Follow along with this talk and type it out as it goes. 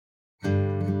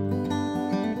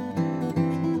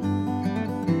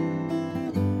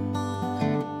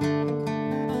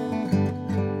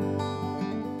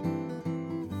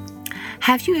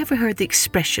Have you ever heard the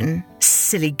expression,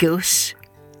 silly goose?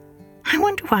 I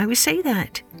wonder why we say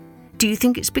that. Do you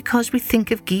think it's because we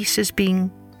think of geese as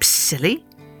being silly?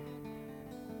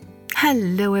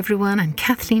 Hello everyone, I'm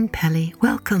Kathleen Pelly.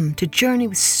 Welcome to Journey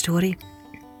with Story.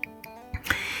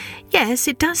 Yes,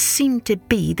 it does seem to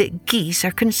be that geese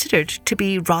are considered to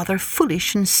be rather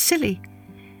foolish and silly.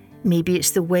 Maybe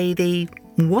it's the way they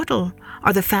waddle,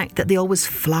 or the fact that they always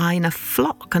fly in a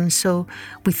flock, and so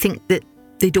we think that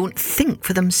they don't think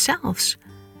for themselves.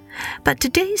 But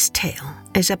today's tale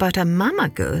is about a mama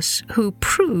goose who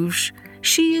proves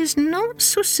she is not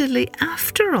so silly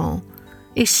after all,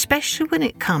 especially when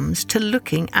it comes to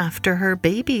looking after her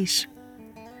babies.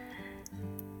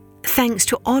 Thanks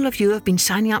to all of you who have been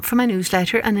signing up for my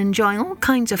newsletter and enjoying all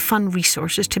kinds of fun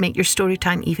resources to make your story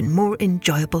time even more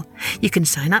enjoyable. You can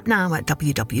sign up now at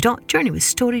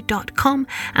www.journeywithstory.com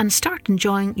and start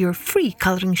enjoying your free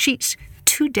colouring sheets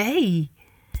today.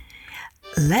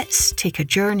 Let's take a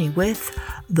journey with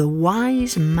The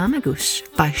Wise Mama Goose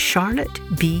by Charlotte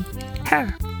B.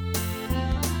 Herr.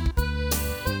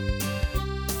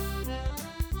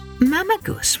 Mama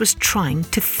Goose was trying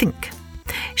to think.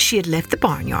 She had left the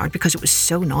barnyard because it was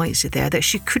so noisy there that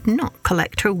she could not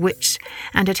collect her wits,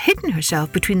 and had hidden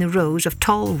herself between the rows of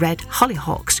tall red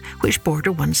hollyhocks which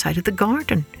border one side of the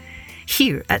garden.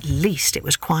 Here at least it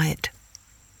was quiet.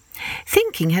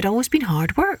 Thinking had always been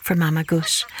hard work for Mama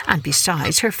Goose, and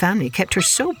besides her family kept her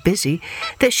so busy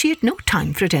that she had no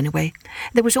time for it anyway.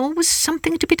 There was always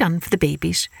something to be done for the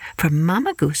babies, for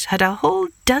Mama Goose had a whole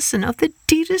dozen of the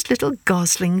dearest little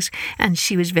goslings, and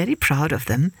she was very proud of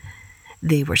them.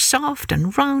 They were soft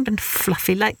and round and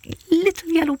fluffy like little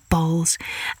yellow balls,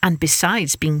 and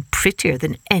besides being prettier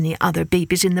than any other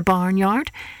babies in the barnyard,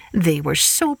 they were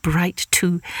so bright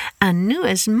too, and knew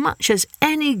as much as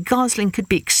any gosling could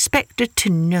be expected to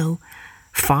know,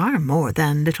 far more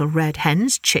than little Red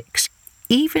Hen's chicks,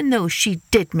 even though she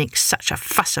did make such a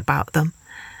fuss about them.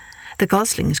 The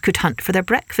goslings could hunt for their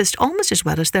breakfast almost as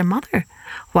well as their mother,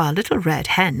 while little Red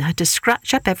Hen had to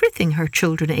scratch up everything her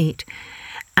children ate.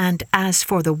 And as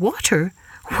for the water,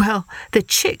 well, the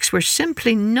chicks were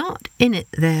simply not in it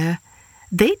there.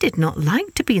 They did not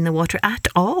like to be in the water at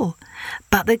all,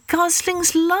 but the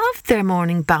goslings loved their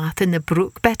morning bath in the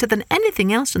brook better than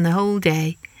anything else in the whole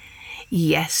day.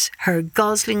 Yes, her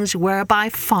goslings were by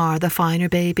far the finer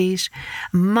babies.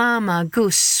 Mama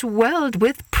Goose swelled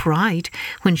with pride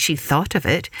when she thought of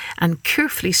it, and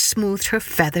carefully smoothed her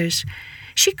feathers.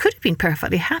 She could have been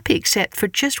perfectly happy except for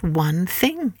just one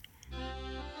thing.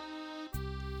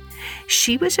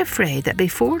 She was afraid that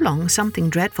before long something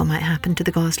dreadful might happen to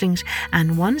the goslings,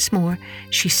 and once more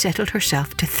she settled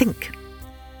herself to think.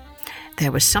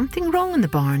 There was something wrong in the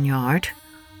barnyard.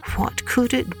 What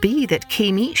could it be that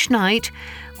came each night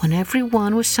when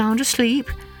everyone was sound asleep?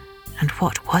 And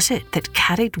what was it that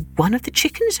carried one of the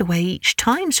chickens away each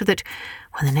time, so that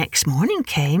when the next morning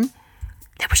came,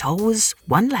 there was always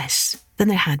one less than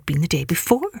there had been the day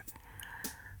before?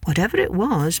 Whatever it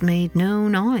was made no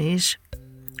noise.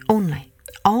 Only,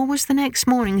 always the next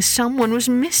morning someone was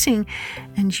missing,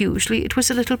 and usually it was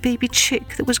a little baby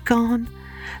chick that was gone.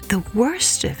 The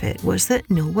worst of it was that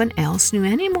no one else knew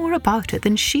any more about it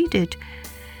than she did.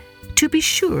 To be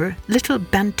sure, little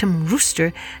Bantam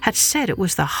Rooster had said it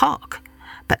was the hawk,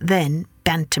 but then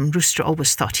Bantam Rooster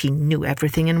always thought he knew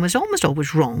everything and was almost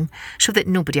always wrong, so that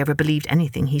nobody ever believed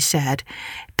anything he said.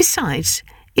 Besides,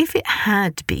 if it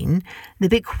had been, the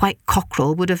big white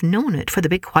cockerel would have known it, for the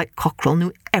big white cockerel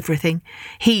knew everything.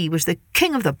 He was the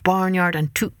king of the barnyard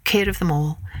and took care of them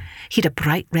all. He had a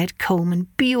bright red comb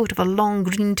and beautiful long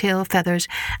green tail feathers,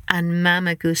 and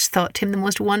Mama Goose thought him the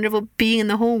most wonderful being in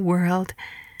the whole world.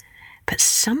 But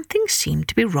something seemed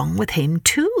to be wrong with him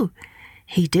too.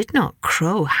 He did not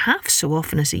crow half so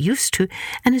often as he used to,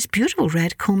 and his beautiful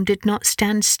red comb did not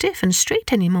stand stiff and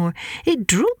straight any more. It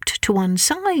drooped to one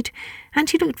side, and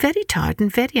he looked very tired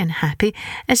and very unhappy,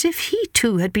 as if he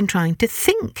too had been trying to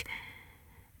think.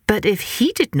 But if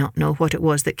he did not know what it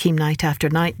was that came night after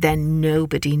night, then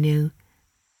nobody knew.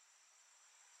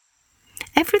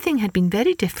 Everything had been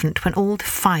very different when old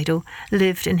Fido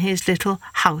lived in his little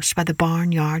house by the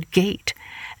barnyard gate.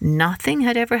 Nothing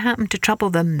had ever happened to trouble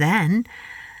them then.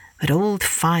 But old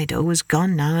Fido was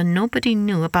gone now, and nobody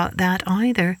knew about that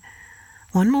either.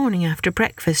 One morning after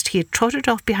breakfast he had trotted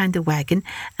off behind the wagon,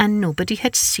 and nobody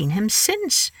had seen him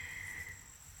since.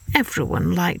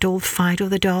 Everyone liked old Fido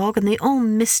the dog, and they all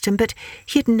missed him, but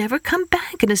he had never come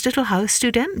back, and his little house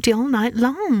stood empty all night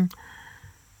long.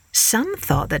 Some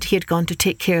thought that he had gone to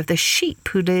take care of the sheep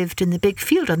who lived in the big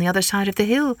field on the other side of the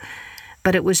hill,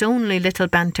 but it was only little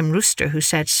Bantam Rooster who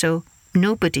said so.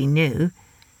 Nobody knew.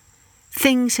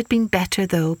 Things had been better,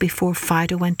 though, before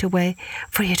Fido went away,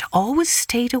 for he had always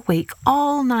stayed awake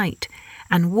all night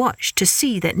and watched to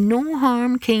see that no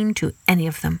harm came to any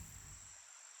of them.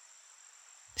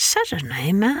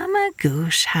 Suddenly, Mamma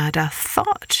Goose had a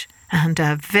thought, and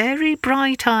a very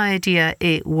bright idea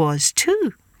it was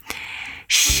too.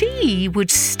 She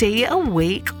would stay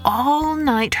awake all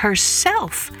night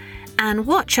herself and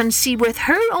watch and see with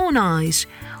her own eyes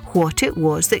what it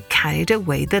was that carried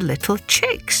away the little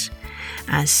chicks.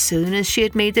 As soon as she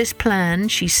had made this plan,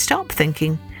 she stopped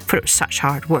thinking, for it was such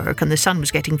hard work and the sun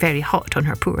was getting very hot on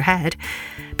her poor head.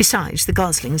 Besides, the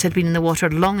goslings had been in the water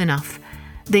long enough.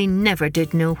 They never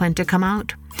did know when to come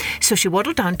out. So she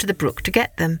waddled down to the brook to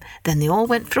get them. Then they all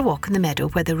went for a walk in the meadow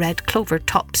where the red clover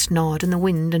tops gnawed in the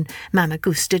wind, and Mamma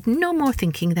Goose did no more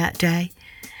thinking that day.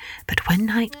 But when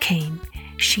night came,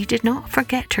 she did not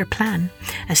forget her plan.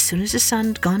 As soon as the sun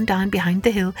had gone down behind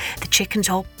the hill, the chickens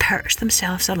all perched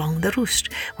themselves along the roost,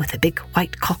 with a big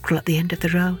white cockerel at the end of the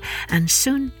row, and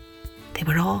soon they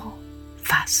were all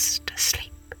fast asleep.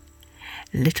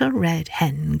 Little Red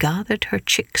Hen gathered her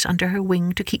chicks under her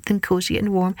wing to keep them cosy and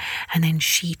warm, and then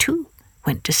she too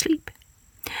went to sleep.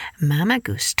 Mamma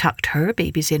Goose tucked her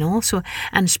babies in also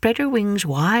and spread her wings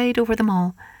wide over them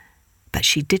all. But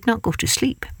she did not go to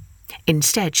sleep.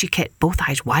 Instead, she kept both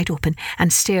eyes wide open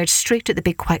and stared straight at the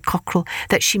big white cockerel,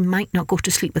 that she might not go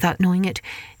to sleep without knowing it.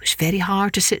 It was very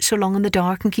hard to sit so long in the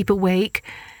dark and keep awake.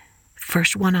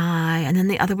 First one eye and then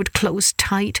the other would close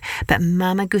tight, but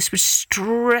Mamma Goose would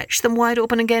stretch them wide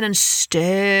open again and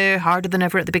stare harder than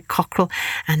ever at the big cockerel,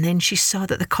 and then she saw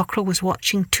that the cockerel was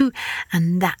watching too,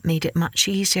 and that made it much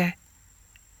easier.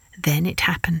 Then it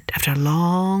happened, after a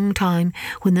long time,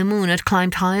 when the moon had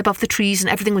climbed high above the trees and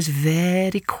everything was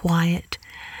very quiet,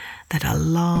 that a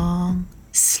long,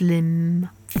 slim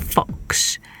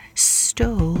fox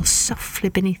stole softly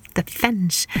beneath the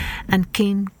fence and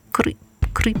came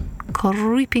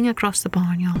creeping across the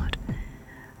barnyard.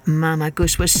 Mamma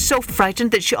Goose was so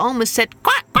frightened that she almost said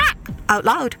 "quack, quack" out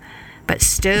loud, but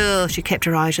still she kept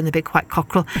her eyes on the big white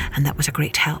cockerel, and that was a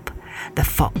great help. The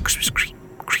fox was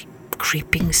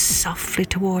creeping softly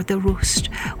toward the roost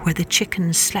where the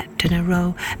chickens slept in a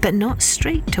row, but not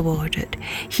straight toward it.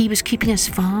 He was keeping as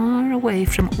far away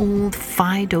from old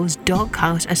Fido's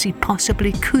doghouse as he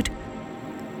possibly could.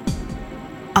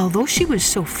 Although she was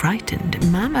so frightened,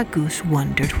 Mamma Goose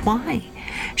wondered why.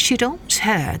 She had always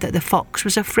heard that the fox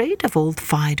was afraid of old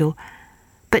Fido.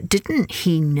 But didn't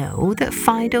he know that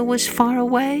Fido was far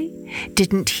away?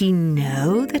 Didn't he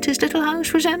know that his little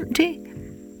house was empty?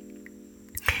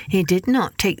 It did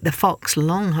not take the fox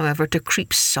long, however, to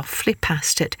creep softly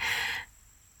past it.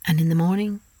 And in the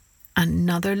morning,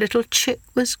 another little chick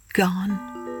was gone.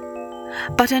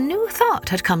 But a new thought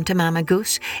had come to Mamma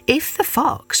Goose. If the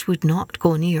fox would not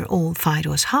go near old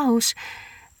Fido's house,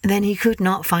 then he could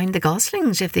not find the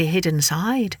goslings if they hid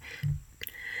inside.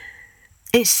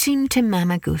 It seemed to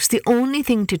Mamma Goose the only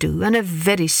thing to do, and a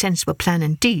very sensible plan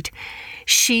indeed.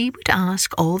 She would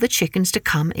ask all the chickens to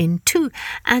come in too,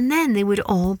 and then they would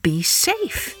all be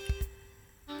safe.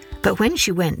 But when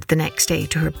she went the next day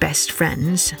to her best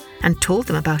friends and told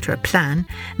them about her plan,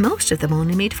 most of them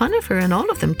only made fun of her, and all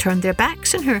of them turned their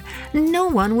backs on her. No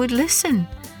one would listen.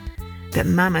 But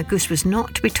Mamma Goose was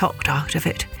not to be talked out of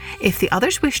it. If the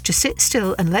others wished to sit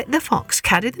still and let the fox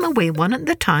carry them away one at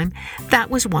a time, that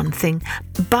was one thing.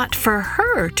 But for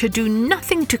her to do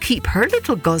nothing to keep her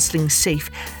little goslings safe,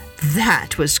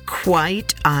 that was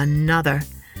quite another.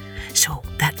 So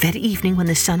that very evening, when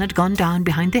the sun had gone down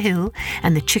behind the hill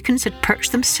and the chickens had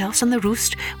perched themselves on the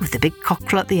roost with the big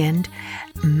cockerel at the end,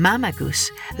 Mamma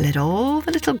Goose led all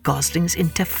the little goslings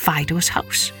into Fido's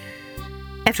house.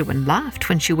 Everyone laughed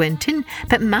when she went in,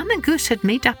 but Mamma Goose had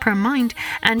made up her mind,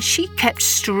 and she kept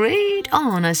straight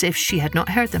on as if she had not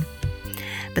heard them.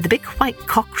 But the big white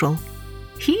cockerel,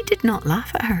 he did not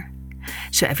laugh at her.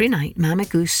 So every night Mamma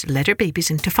Goose led her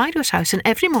babies into Fido's house, and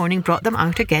every morning brought them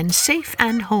out again safe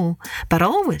and whole. But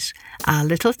always a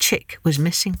little chick was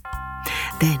missing.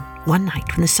 Then, one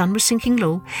night when the sun was sinking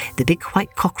low, the big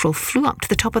white cockerel flew up to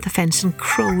the top of the fence and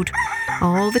crowed.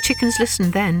 All the chickens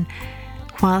listened then,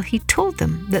 while he told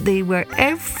them that they were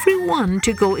every one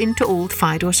to go into old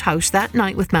Fido's house that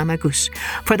night with Mamma Goose,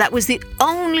 for that was the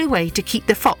only way to keep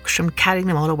the fox from carrying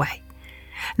them all away.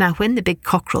 Now, when the big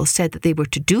cockerel said that they were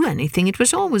to do anything, it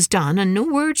was always done, and no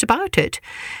words about it.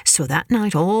 So that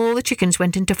night all the chickens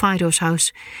went into Fido's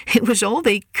house. It was all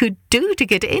they could do to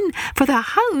get in, for the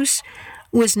house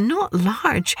was not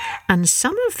large, and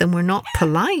some of them were not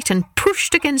polite and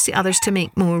pushed against the others to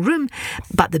make more room.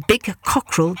 But the big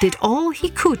cockerel did all he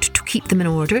could to keep them in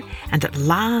order, and at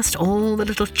last all the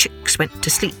little chicks went to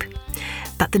sleep.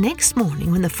 But the next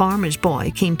morning, when the farmer's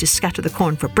boy came to scatter the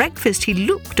corn for breakfast, he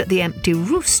looked at the empty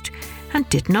roost and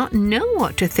did not know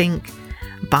what to think.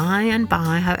 By and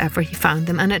by, however, he found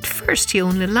them, and at first he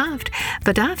only laughed,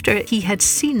 but after he had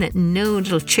seen that no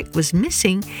little chick was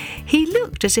missing, he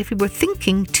looked as if he were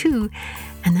thinking too.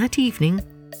 And that evening,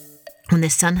 when the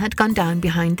sun had gone down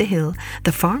behind the hill,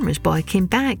 the farmer's boy came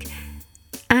back.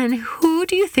 And who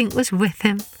do you think was with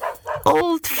him?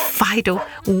 Old Fido,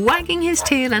 wagging his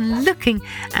tail and looking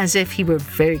as if he were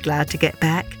very glad to get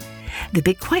back. The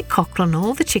big white cockerel and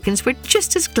all the chickens were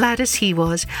just as glad as he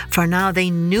was, for now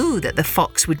they knew that the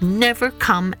fox would never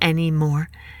come any more.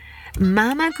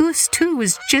 Mamma Goose too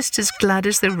was just as glad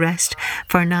as the rest,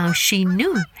 for now she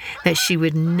knew that she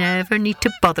would never need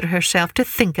to bother herself to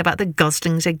think about the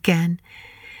goslings again.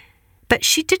 But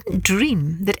she didn't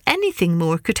dream that anything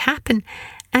more could happen,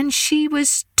 and she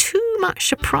was too much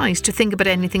surprised to think about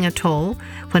anything at all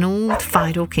when old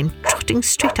Fido came trotting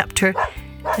straight up to her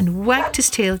and wagged his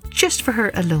tail just for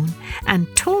her alone,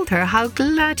 and told her how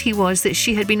glad he was that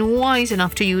she had been wise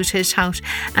enough to use his house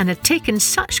and had taken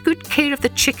such good care of the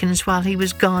chickens while he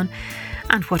was gone,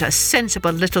 and what a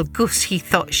sensible little goose he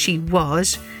thought she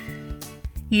was.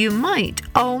 You might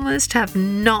almost have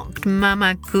knocked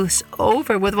Mamma Goose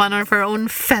over with one of her own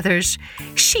feathers.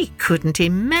 She couldn't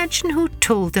imagine who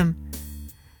told them.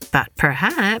 But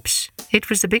perhaps it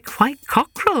was the big white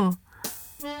cockerel.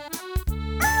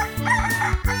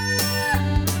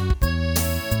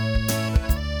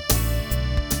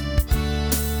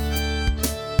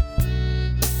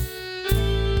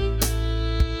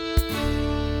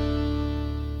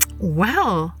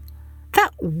 Well,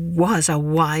 that was a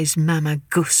wise Mamma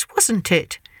Goose, wasn't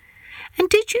it? And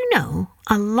did you know,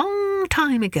 a long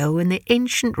time ago in the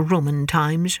ancient Roman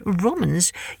times,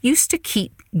 Romans used to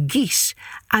keep geese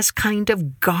as kind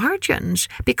of guardians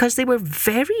because they were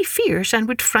very fierce and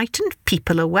would frighten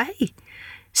people away.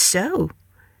 So,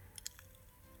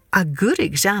 a good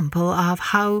example of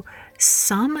how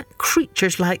some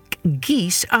creatures like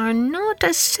geese are not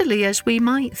as silly as we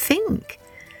might think.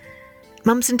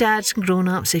 Mums and dads and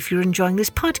grown-ups, if you're enjoying this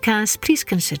podcast, please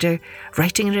consider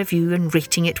writing a review and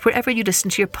rating it wherever you listen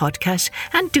to your podcast,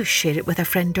 and do share it with a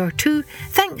friend or two.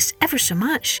 Thanks ever so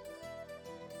much.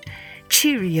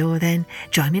 Cheerio then.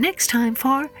 Join me next time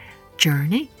for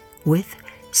Journey with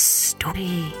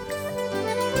Story.